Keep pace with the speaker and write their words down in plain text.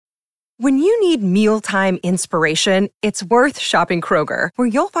When you need mealtime inspiration, it's worth shopping Kroger, where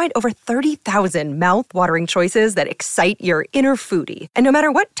you'll find over 30,000 mouth-watering choices that excite your inner foodie. And no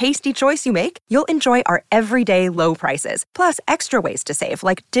matter what tasty choice you make, you'll enjoy our everyday low prices, plus extra ways to save,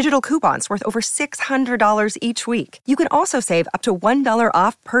 like digital coupons worth over $600 each week. You can also save up to $1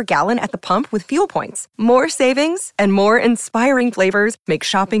 off per gallon at the pump with fuel points. More savings and more inspiring flavors make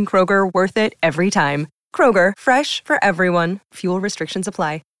shopping Kroger worth it every time. Kroger, fresh for everyone. Fuel restrictions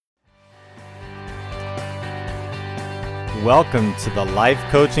apply. Welcome to the Life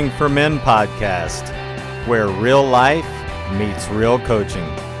Coaching for Men podcast, where real life meets real coaching.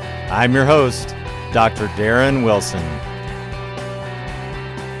 I'm your host, Dr. Darren Wilson.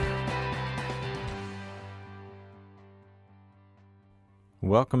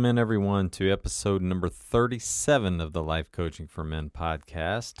 Welcome in, everyone, to episode number 37 of the Life Coaching for Men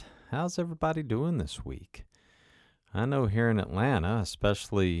podcast. How's everybody doing this week? I know here in Atlanta,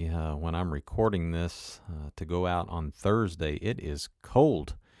 especially when I'm recording this to go out on Thursday, it is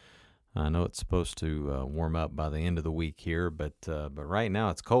cold. I know it's supposed to warm up by the end of the week here, but right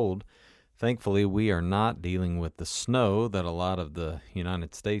now it's cold. Thankfully, we are not dealing with the snow that a lot of the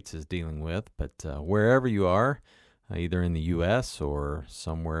United States is dealing with, but wherever you are, either in the U.S. or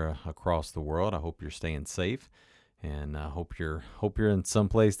somewhere across the world, I hope you're staying safe, and I hope you're in some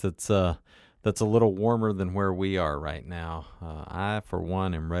place that's a little warmer than where we are right now. I, for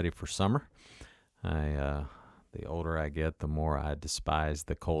one, am ready for summer. The older I get, the more I despise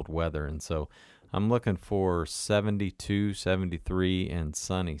the cold weather. And so I'm looking for 72, 73, and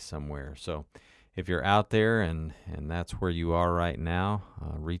sunny somewhere. So if you're out there and that's where you are right now,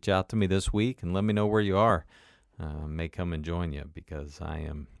 reach out to me this week and let me know where you are. I may come and join you because I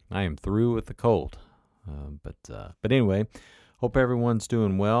am through with the cold. But anyway, hope everyone's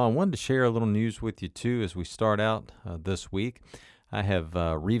doing well. I wanted to share a little news with you, too, as we start out this week. I have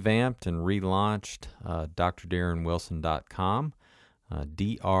revamped and relaunched drdarrenwilson.com,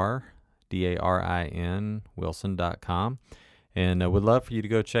 D-R-D-A-R-I-N, Wilson.com, and I would love for you to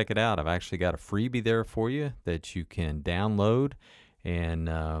go check it out. I've actually got a freebie there for you that you can download, and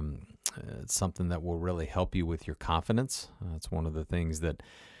it's something that will really help you with your confidence. It's one of the things that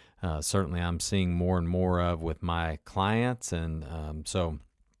certainly I'm seeing more and more of with my clients, and so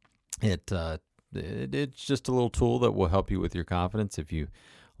it's just a little tool that will help you with your confidence if you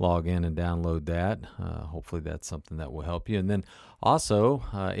log in and download that. Hopefully that's something that will help you. And then also,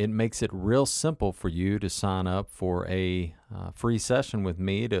 it makes it real simple for you to sign up for a free session with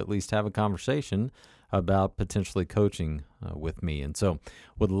me to at least have a conversation about potentially coaching with me. And so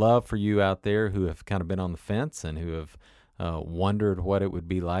would love for you out there who have kind of been on the fence and who have wondered what it would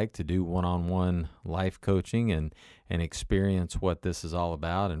be like to do one-on-one life coaching and experience what this is all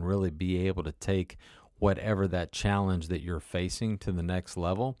about and really be able to take whatever that challenge that you're facing to the next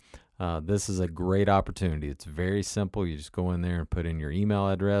level. This is a great opportunity. It's very simple. You just go in there and put in your email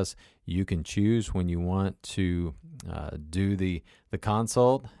address. You can choose when you want to do the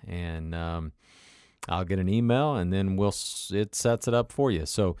consult, and I'll get an email, and then it sets it up for you.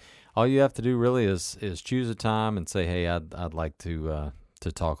 So all you have to do really is choose a time and say, hey, I'd like to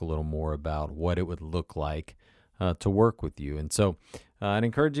talk a little more about what it would look like to work with you. And so I'd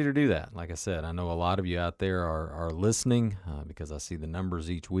encourage you to do that. Like I said, I know a lot of you out there are listening because I see the numbers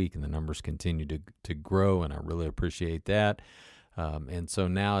each week, and the numbers continue to grow, and I really appreciate that. And so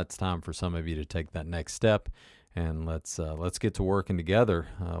now it's time for some of you to take that next step, and let's get to working together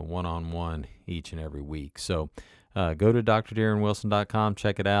one-on-one each and every week. So go to drdarrenwilson.com,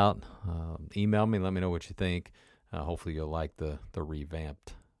 check it out, email me, let me know what you think. Hopefully you'll like the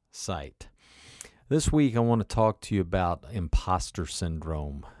revamped site. This week I want to talk to you about imposter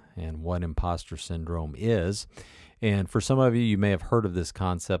syndrome and what imposter syndrome is. And for some of you, you may have heard of this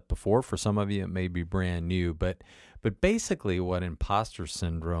concept before. For some of you, it may be brand new. But basically what imposter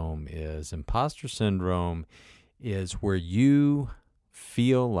syndrome is where you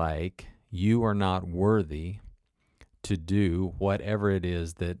feel like you are not worthy to do whatever it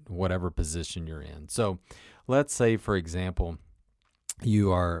is whatever position you're in. So let's say, for example,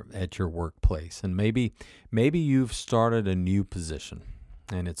 you are at your workplace, and maybe you've started a new position,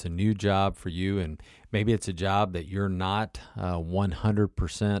 and it's a new job for you, and maybe it's a job that you're not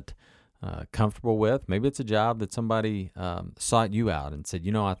 100% comfortable with. Maybe it's a job that somebody sought you out and said,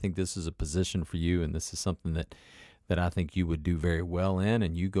 I think this is a position for you, and this is something that I think you would do very well in,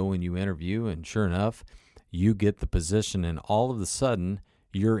 and you go and you interview, and sure enough, you get the position, and all of a sudden,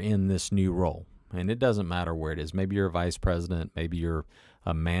 you're in this new role. And it doesn't matter where it is. Maybe you're a vice president, maybe you're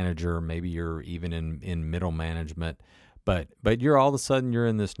a manager, maybe you're even in middle management, but you're all of a sudden you're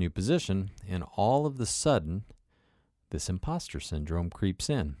in this new position, and all of a sudden this imposter syndrome creeps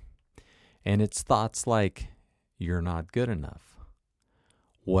in. And it's thoughts like, you're not good enough.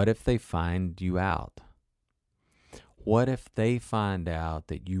 What if they find you out? What if they find out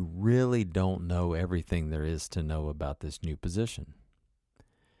that you really don't know everything there is to know about this new position?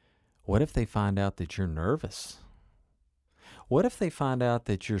 What if they find out that you're nervous? What if they find out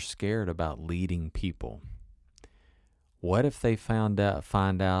that you're scared about leading people? What if they find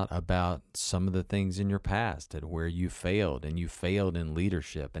out about some of the things in your past and where you failed and you failed in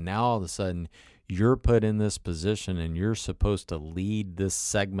leadership, and now all of a sudden you're put in this position and you're supposed to lead this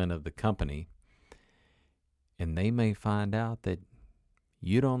segment of the company, and they may find out that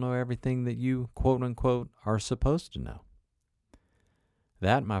you don't know everything that you, quote unquote, are supposed to know.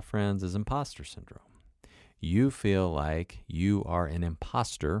 That, my friends, is imposter syndrome. You feel like you are an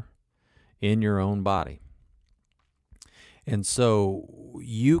imposter in your own body. And so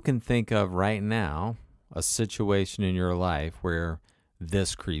you can think of right now a situation in your life where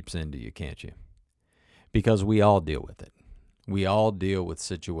this creeps into you, can't you? Because we all deal with it. We all deal with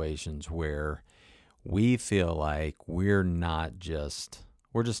situations where we feel like we're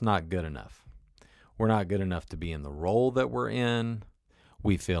just not good enough. We're not good enough to be in the role that we're in.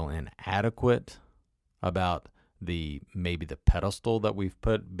 We feel inadequate about maybe the pedestal that we've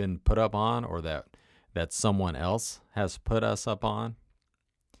been put up on, or that someone else has put us up on.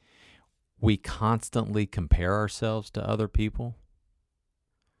 We constantly compare ourselves to other people.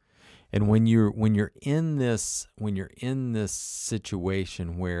 And when you're in this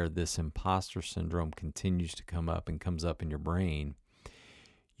situation where this imposter syndrome continues to come up and comes up in your brain,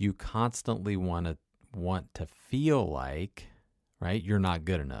 you constantly want to feel like, right, you're not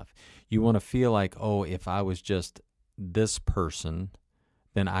good enough. You want to feel like, oh, if I was just this person,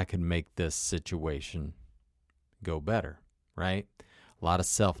 then I could make this situation go better, right? A lot of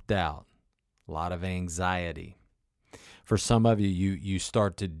self-doubt, a lot of anxiety. For some of you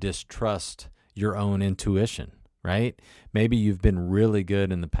start to distrust your own intuition, right? Maybe you've been really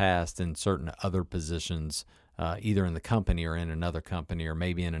good in the past in certain other positions, either in the company or in another company, or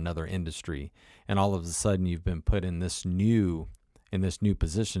maybe in another industry, and all of a sudden you've been put in this new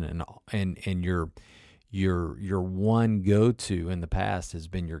position, and your one go-to in the past has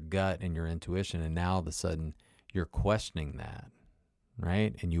been your gut and your intuition, and now all of a sudden you're questioning that,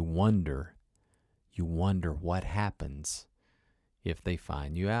 right? And you wonder what happens if they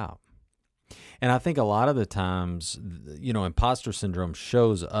find you out. And I think a lot of the times, imposter syndrome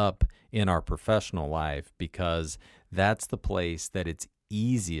shows up in our professional life because that's the place that it's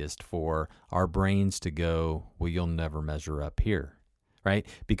easiest for our brains to go, well, you'll never measure up here, right?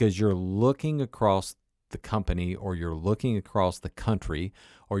 Because you're looking across the company, or you're looking across the country,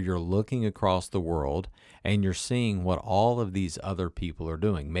 or you're looking across the world, and you're seeing what all of these other people are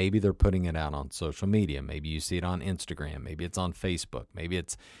doing. Maybe they're putting it out on social media. Maybe you see it on Instagram. Maybe it's on Facebook. Maybe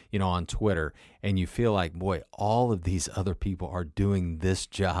it's, on Twitter. And you feel like, boy, all of these other people are doing this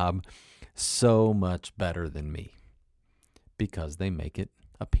job so much better than me, because they make it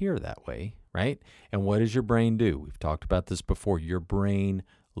appear that way, right? And what does your brain do? We've talked about this before. Your brain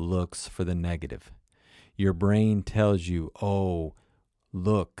looks for the negative. Your brain tells you, oh,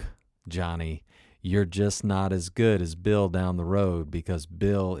 look, Johnny, you're just not as good as Bill down the road, because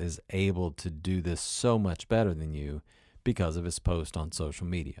Bill is able to do this so much better than you because of his post on social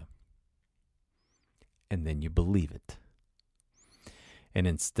media. And then you believe it. And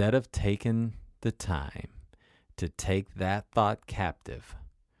instead of taking the time to take that thought captive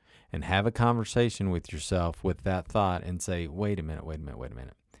and have a conversation with yourself with that thought and say, wait a minute.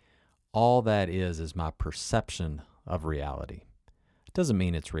 All that is my perception of reality. It doesn't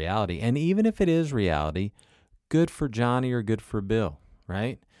mean it's reality. And even if it is reality, good for Johnny or good for Bill,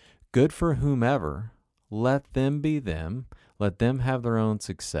 right? Good for whomever. Let them be them. Let them have their own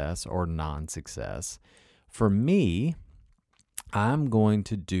success or non-success. For me, I'm going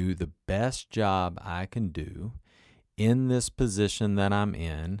to do the best job I can do in this position that I'm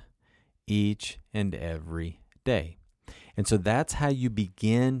in each and every day. And so that's how you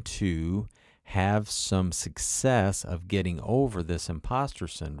begin to have some success of getting over this imposter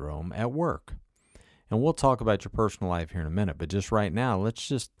syndrome at work. And we'll talk about your personal life here in a minute, but just right now, let's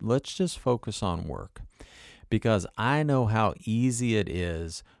just focus on work. Because I know how easy it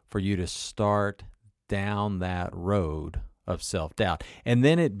is for you to start down that road of self-doubt. And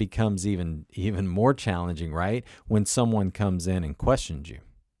then it becomes even more challenging, right? When someone comes in and questions you.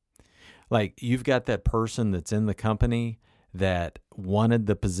 Like, you've got that person that's in the company that wanted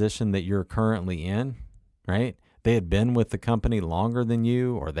the position that you're currently in, right? They had been with the company longer than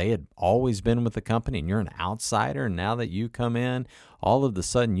you, or they had always been with the company, and you're an outsider. And now that you come in, all of a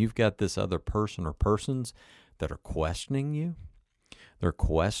sudden you've got this other person or persons that are questioning you. They're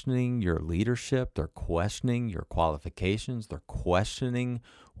questioning your leadership. They're questioning your qualifications. They're questioning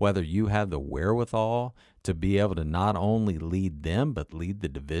whether you have the wherewithal to be able to not only lead them, but lead the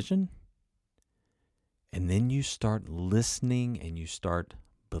division. And then you start listening and you start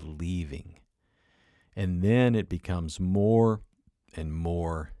believing. And then it becomes more and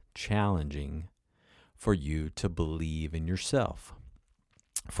more challenging for you to believe in yourself,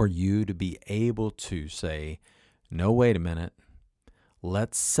 for you to be able to say, no, wait a minute,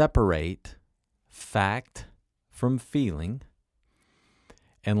 let's separate fact from feeling,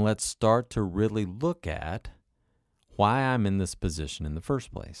 and let's start to really look at why I'm in this position in the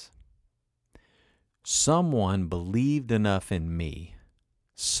first place. Someone believed enough in me,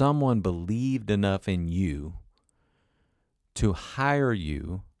 someone believed enough in you to hire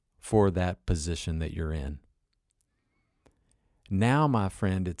you for that position that you're in. Now, my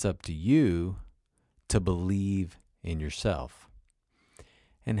friend, it's up to you to believe in yourself.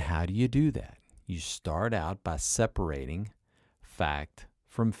 And how do you do that? You start out by separating fact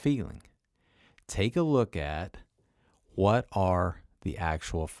from feeling. Take a look at what are the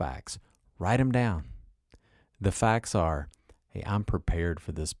actual facts. Write them down. The facts are, hey, I'm prepared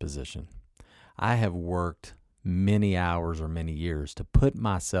for this position. I have worked many hours or many years to put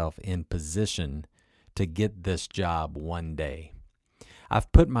myself in position to get this job one day.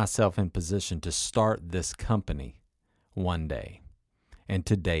 I've put myself in position to start this company one day, and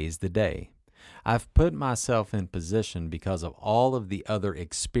today's the day. I've put myself in position because of all of the other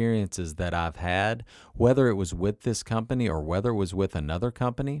experiences that I've had, whether it was with this company or whether it was with another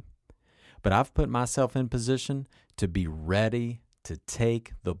company. But I've put myself in position to be ready to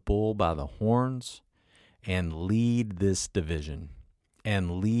take the bull by the horns and lead this division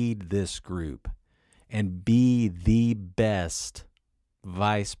and lead this group and be the best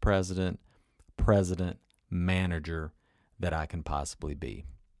vice president, president, manager that I can possibly be.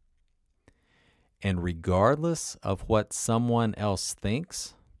 And regardless of what someone else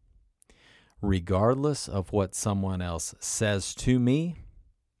thinks, regardless of what someone else says to me,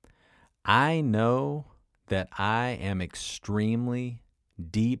 I know that I am extremely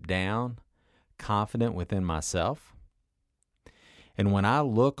deep down confident within myself. And when I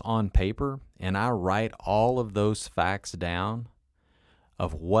look on paper and I write all of those facts down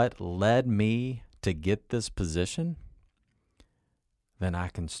of what led me to get this position, then I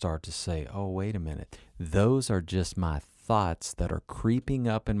can start to say, oh, wait a minute. Those are just my thoughts that are creeping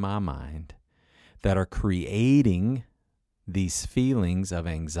up in my mind, that are creating these feelings of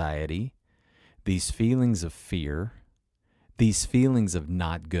anxiety, these feelings of fear, these feelings of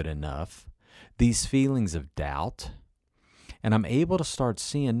not good enough, these feelings of doubt. And I'm able to start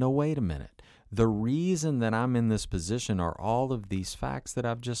seeing, no, wait a minute. The reason that I'm in this position are all of these facts that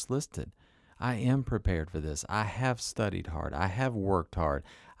I've just listed. I am prepared for this. I have studied hard. I have worked hard.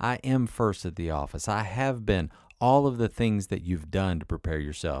 I am first at the office. I have been all of the things that you've done to prepare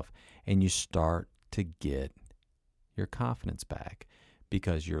yourself. And you start to get your confidence back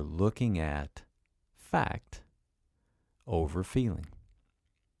because you're looking at fact over feeling.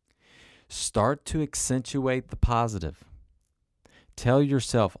 Start to accentuate the positive. Tell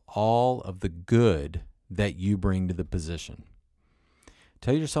yourself all of the good that you bring to the position.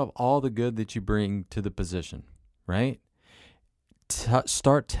 Tell yourself all the good that you bring to the position, right?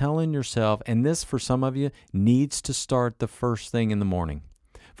 Start telling yourself, and this for some of you needs to start the first thing in the morning.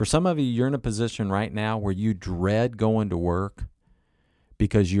 For some of you, you're in a position right now where you dread going to work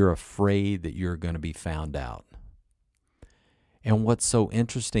because you're afraid that you're going to be found out. And what's so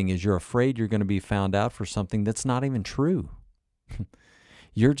interesting is you're afraid you're going to be found out for something that's not even true.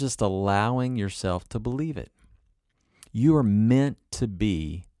 You're just allowing yourself to believe it. You are meant to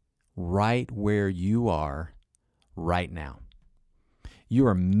be right where you are right now. You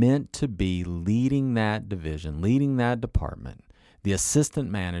are meant to be leading that division, leading that department, the assistant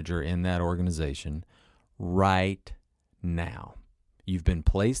manager in that organization right now. You've been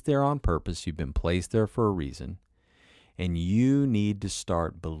placed there on purpose. You've been placed there for a reason. And you need to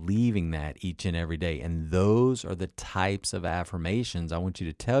start believing that each and every day. And those are the types of affirmations I want you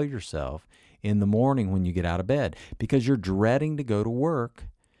to tell yourself in the morning when you get out of bed, because you're dreading to go to work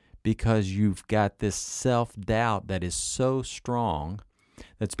because you've got this self-doubt that is so strong,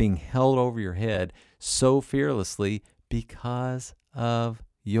 that's being held over your head so fearlessly because of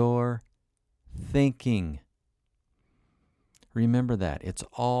your thinking. Remember that. It's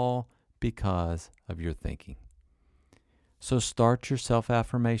all because of your thinking. So start your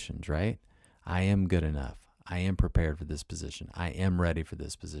self-affirmations, right? I am good enough. I am prepared for this position. I am ready for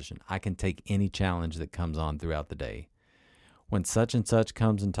this position. I can take any challenge that comes on throughout the day. When such and such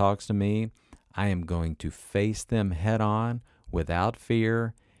comes and talks to me, I am going to face them head on without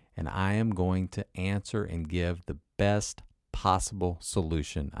fear, and I am going to answer and give the best possible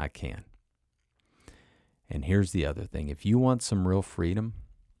solution I can. And here's the other thing. If you want some real freedom,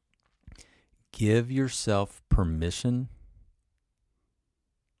 give yourself permission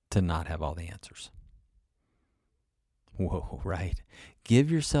to not have all the answers. Whoa, right? Give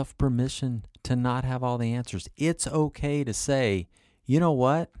yourself permission to not have all the answers. It's okay to say, you know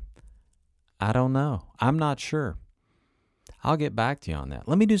what? I don't know. I'm not sure. I'll get back to you on that.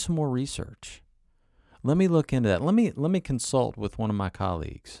 Let me do some more research. Let me look into that. Let me consult with one of my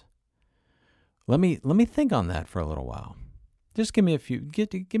colleagues. Let me think on that for a little while. Just give me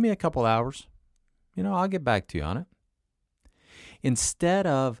a couple hours. I'll get back to you on it. Instead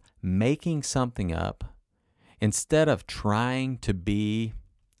of making something up, instead of trying to be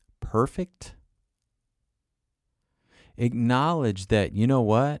perfect, acknowledge that, you know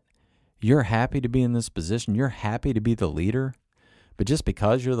what? You're happy to be in this position. You're happy to be the leader. But just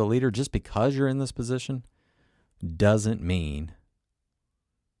because you're the leader, just because you're in this position, doesn't mean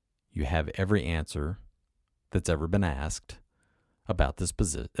you have every answer that's ever been asked about this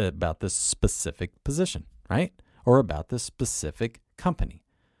specific position, right? Or about this specific company,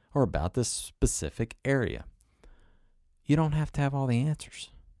 or about this specific area. You don't have to have all the answers.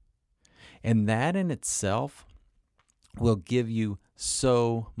 And that in itself will give you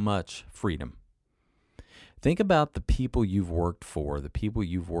so much freedom. Think about the people you've worked for, the people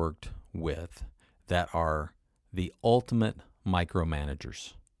you've worked with that are the ultimate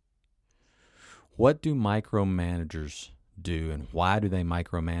micromanagers. What do micromanagers do, and why do they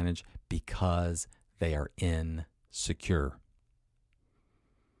micromanage? Because they are insecure.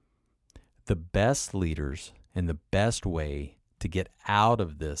 The best leaders and the best way to get out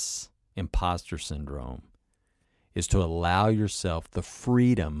of this imposter syndrome is to allow yourself the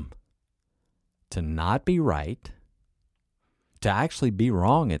freedom to not be right, to actually be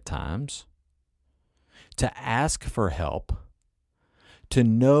wrong at times, to ask for help, to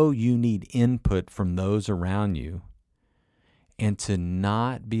know you need input from those around you, and to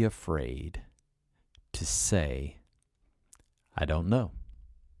not be afraid to say, I don't know.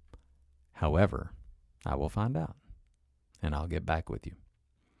 However, I will find out, and I'll get back with you.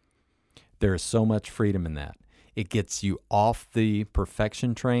 There is so much freedom in that. It gets you off the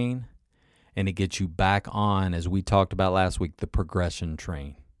perfection train, and it gets you back on, as we talked about last week, the progression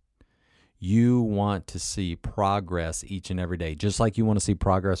train. You want to see progress each and every day. Just like you want to see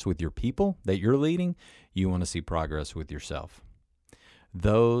progress with your people that you're leading, you want to see progress with yourself.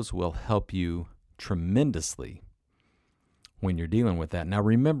 Those will help you tremendously when you're dealing with that. Now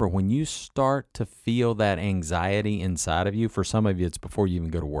remember, when you start to feel that anxiety inside of you, for some of you it's before you even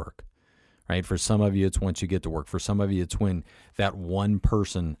go to work, right? For some of you it's once you get to work. For some of you it's when that one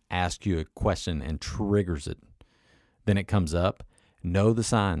person asks you a question and triggers it. Then it comes up. Know the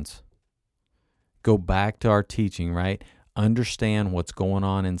signs. Go back to our teaching, right? Understand what's going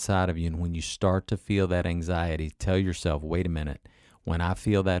on inside of you. And when you start to feel that anxiety, tell yourself, wait a minute. When I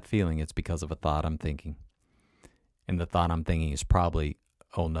feel that feeling, it's because of a thought I'm thinking. And the thought I'm thinking is probably,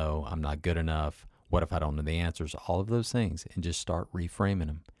 oh no, I'm not good enough. What if I don't know the answers? All of those things. And just start reframing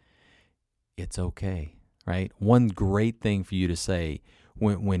them. It's okay, right? One great thing for you to say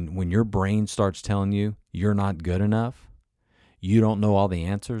when your brain starts telling you you're not good enough, you don't know all the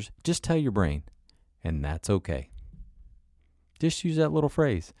answers, just tell your brain, and that's okay. Just use that little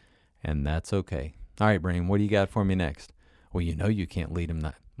phrase, and that's okay. All right, brain, what do you got for me next? Well, you know you can't lead them.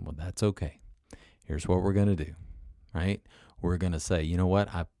 Well, that's okay. Here's what we're going to do, right? We're going to say, you know what?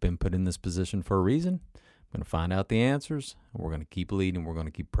 I've been put in this position for a reason. I'm going to find out the answers, and we're going to keep leading. We're going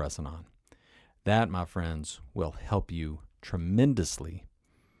to keep pressing on. That, my friends, will help you tremendously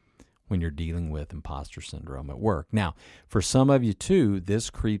when you're dealing with imposter syndrome at work. Now, for some of you too, this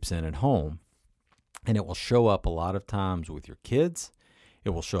creeps in at home, and it will show up a lot of times with your kids.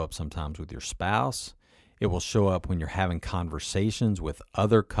 It will show up sometimes with your spouse. It will show up when you're having conversations with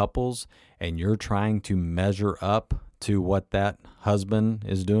other couples and you're trying to measure up to what that husband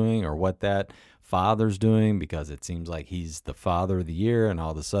is doing or what that father's doing because it seems like he's the father of the year, and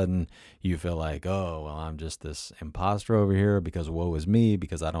all of a sudden you feel like, oh, well, I'm just this imposter over here because woe is me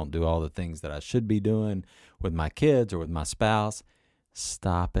because I don't do all the things that I should be doing with my kids or with my spouse.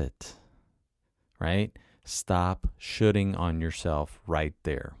 Stop it, right? Stop shoulding on yourself right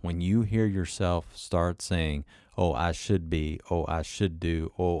there. When you hear yourself start saying, oh, I should be, oh, I should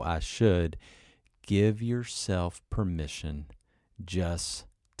do, oh, I should, give yourself permission just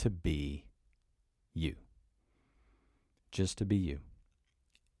to be you. Just to be you.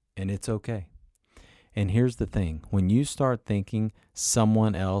 And it's okay. And here's the thing. When you start thinking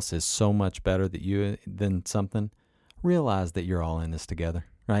someone else is so much better than something, realize that you're all in this together,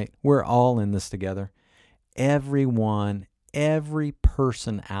 right? We're all in this together. Everyone, every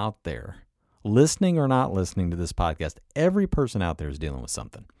person out there, listening or not listening to this podcast, every person out there is dealing with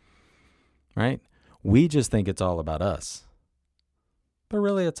something, right? We just think it's all about us. But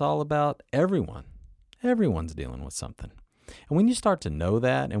really, it's all about everyone. Everyone's dealing with something. And when you start to know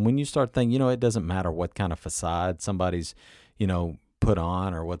that, and when you start thinking, it doesn't matter what kind of facade somebody's, put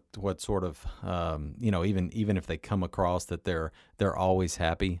on, or what sort of, even if they come across that they're always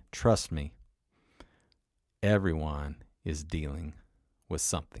happy, trust me, everyone is dealing with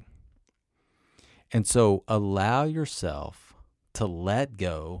something. And so allow yourself to let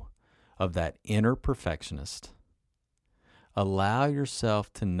go of that inner perfectionist. Allow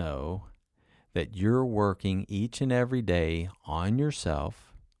yourself to know that you're working each and every day on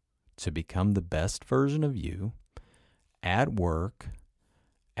yourself to become the best version of you at work,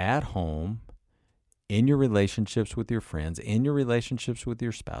 at home, in your relationships with your friends, in your relationships with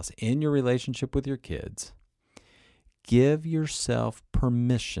your spouse, in your relationship with your kids. Give yourself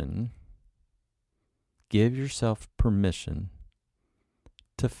permission. Give yourself permission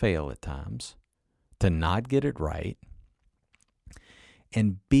to fail at times, to not get it right,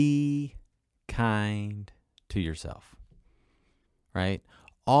 and be kind to yourself, right?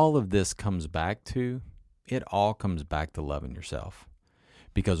 All of this comes back to loving yourself,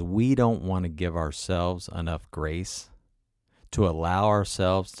 because we don't want to give ourselves enough grace to allow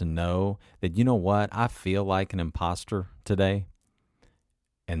ourselves to know that, you know what, I feel like an imposter today,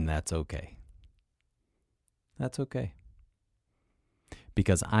 and that's okay. That's okay.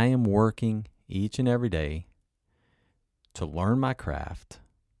 Because I am working each and every day to learn my craft,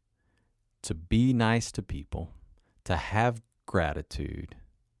 to be nice to people, to have gratitude,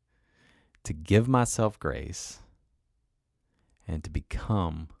 to give myself grace, and to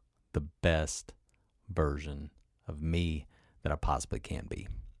become the best version of me that I possibly can be.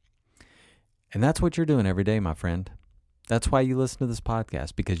 And that's what you're doing every day, my friend. That's why you listen to this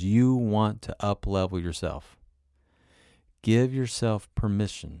podcast, because you want to up-level yourself. Give yourself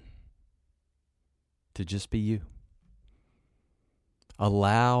permission to just be you.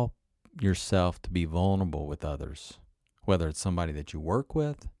 Allow yourself to be vulnerable with others, whether it's somebody that you work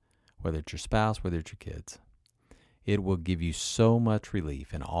with, whether it's your spouse, whether it's your kids. It will give you so much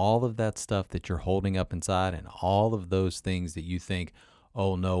relief, and all of that stuff that you're holding up inside, and all of those things that you think,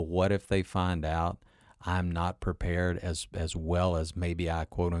 oh no, what if they find out I'm not prepared as well as maybe I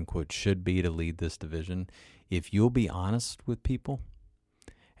quote unquote should be to lead this division. If you'll be honest with people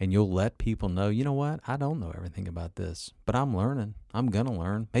and you'll let people know, you know what, I don't know everything about this, but I'm learning. I'm going to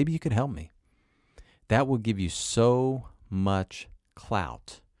learn. Maybe you could help me. That will give you so much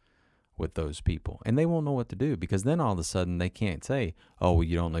clout with those people. And they won't know what to do, because then all of a sudden they can't say, oh, well,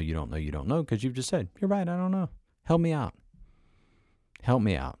 you don't know, because you've just said, you're right, I don't know. Help me out. Help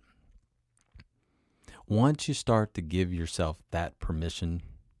me out. Once you start to give yourself that permission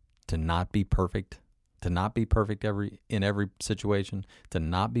to not be perfect, in every situation, to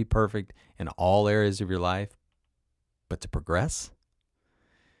not be perfect in all areas of your life, but to progress,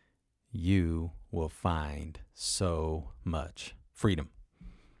 you will find so much freedom.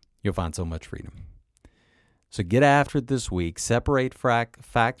 You'll find so much freedom. So get after it this week. Separate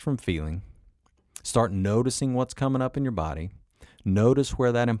fact from feeling. Start noticing what's coming up in your body. Notice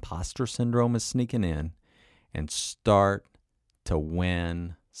where that imposter syndrome is sneaking in, and start to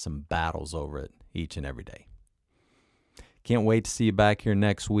win some battles over it each and every day. Can't wait to see you back here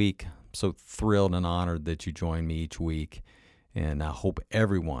next week. I'm so thrilled and honored that you join me each week. And I hope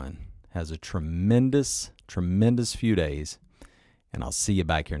everyone has a tremendous, tremendous few days. And I'll see you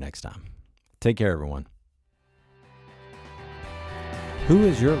back here next time. Take care, everyone. Who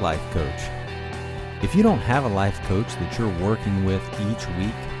is your life coach? If you don't have a life coach that you're working with each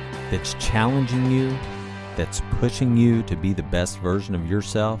week, that's challenging you, that's pushing you to be the best version of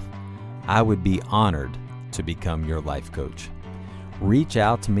yourself, I would be honored to become your life coach. Reach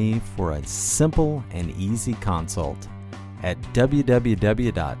out to me for a simple and easy consult at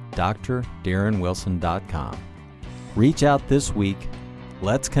www.drdarrenwilson.com. Reach out this week,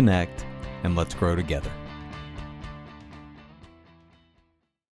 let's connect, and let's grow together.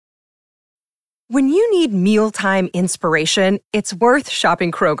 When you need mealtime inspiration, it's worth shopping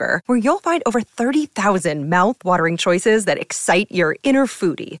Kroger, where you'll find over 30,000 mouth-watering choices that excite your inner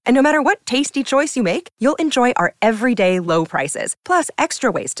foodie. And no matter what tasty choice you make, you'll enjoy our everyday low prices, plus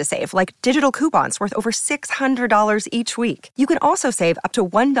extra ways to save, like digital coupons worth over $600 each week. You can also save up to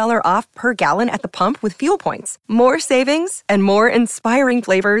 $1 off per gallon at the pump with fuel points. More savings and more inspiring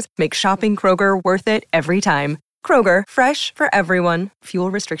flavors make shopping Kroger worth it every time. Kroger, fresh for everyone.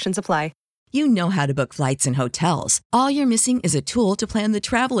 Fuel restrictions apply. You know how to book flights and hotels. All you're missing is a tool to plan the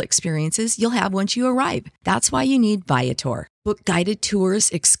travel experiences you'll have once you arrive. That's why you need Viator. Book guided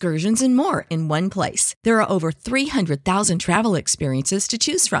tours, excursions, and more in one place. There are over 300,000 travel experiences to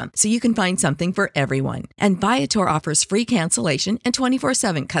choose from, so you can find something for everyone. And Viator offers free cancellation and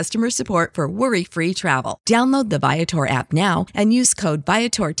 24/7 customer support for worry-free travel. Download the Viator app now and use code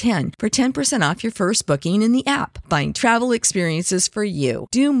Viator10 for 10% off your first booking in the app. Find travel experiences for you.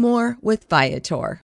 Do more with Viator.